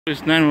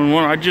It's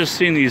 911. I just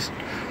seen these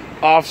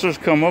officers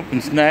come up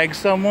and snag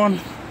someone.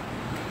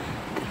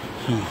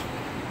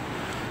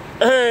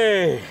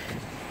 Hey!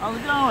 How's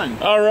it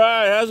going?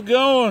 Alright, how's it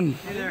going?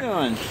 How you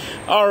doing?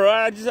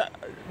 Alright,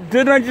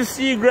 didn't I just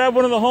see you grab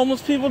one of the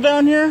homeless people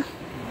down here?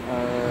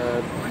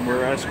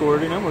 We're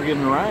escorting him. We're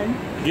giving him a ride.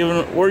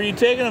 Where are you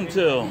taking him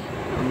to?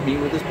 Meet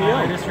with his PO.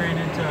 I just ran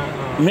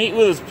into... Meet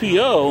with his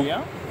PO?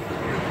 Yeah.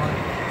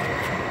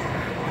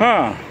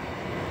 Huh.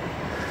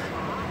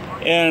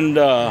 And,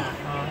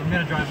 I'm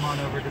going to drive him on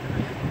over to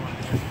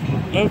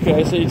the...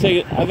 okay, so you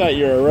take it... I thought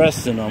you were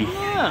arresting him.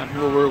 Yeah,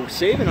 well, we're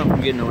saving him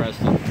from getting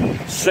arrested.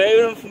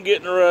 Saving him from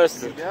getting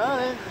arrested. You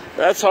got it.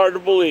 That's hard to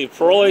believe.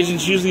 Parole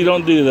agents usually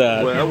don't do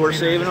that. Well, we're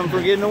saving him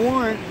from getting a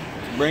warrant.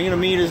 Bringing him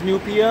to meet his new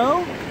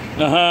PO.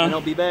 And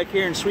he'll be back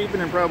here and sweeping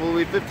in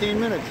probably 15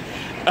 minutes.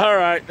 All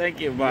right, thank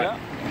you. Bye. Yeah.